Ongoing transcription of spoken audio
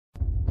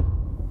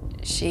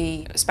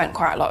She spent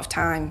quite a lot of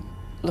time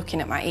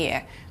looking at my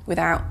ear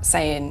without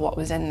saying what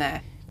was in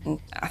there. And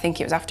I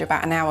think it was after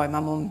about an hour, my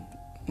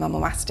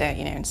mum asked her,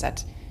 and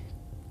said,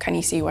 "Can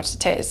you see what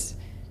it is?"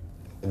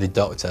 The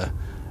doctor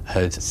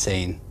had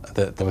seen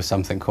that there was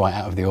something quite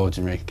out of the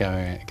ordinary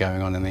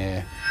going on in the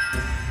ear.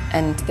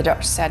 And the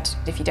doctor said,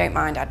 "If you don't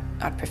mind,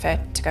 I'd prefer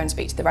to go and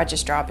speak to the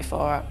registrar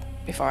before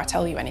I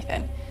tell you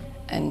anything."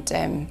 And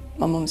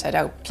my mum said,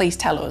 "Oh, please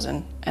tell us."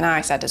 And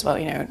I said as well,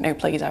 "No,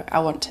 please, I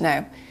want to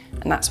know."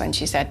 And that's when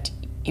she said,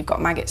 "You've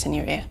got maggots in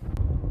your ear."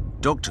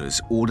 Doctors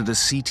ordered a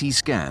CT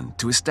scan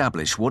to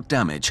establish what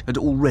damage had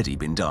already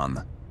been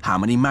done, how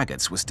many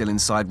maggots were still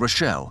inside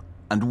Rochelle,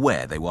 and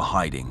where they were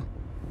hiding.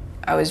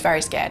 I was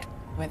very scared.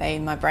 Were they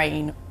in my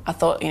brain? I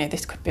thought,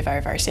 this could be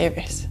very, very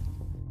serious.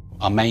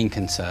 Our main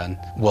concern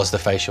was the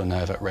facial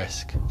nerve at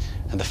risk.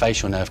 And the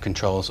facial nerve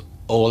controls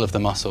all of the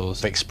muscles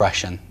of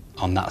expression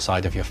on that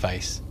side of your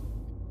face.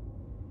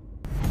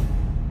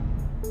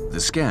 The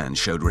scan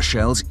showed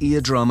Rochelle's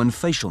eardrum and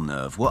facial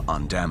nerve were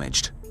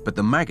undamaged, but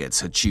the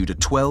maggots had chewed a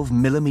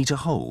 12mm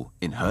hole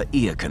in her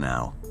ear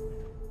canal.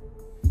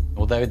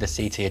 Although the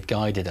CT had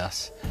guided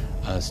us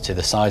as to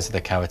the size of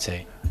the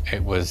cavity,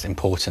 it was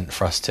important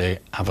for us to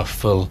have a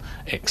full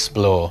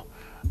explore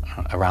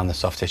around the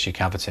soft tissue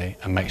cavity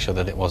and make sure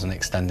that it wasn't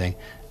extending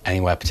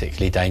anywhere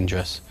particularly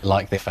dangerous,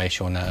 like the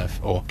facial nerve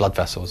or blood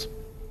vessels.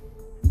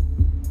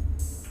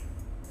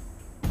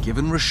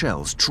 Given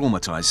Rochelle's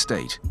traumatized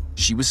state,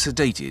 she was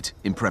sedated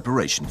in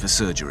preparation for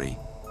surgery.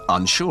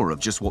 Unsure of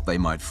just what they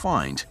might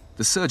find,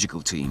 the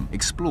surgical team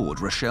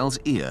explored Rochelle's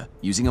ear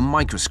using a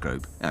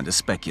microscope and a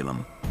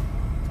speculum.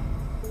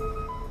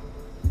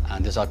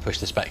 And as I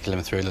pushed the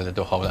speculum through the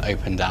little hole that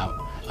opened out,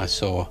 I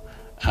saw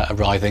a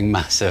writhing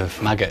mass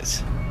of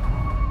maggots.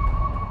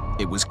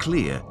 It was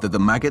clear that the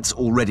maggots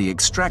already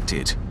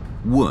extracted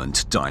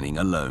weren't dining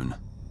alone.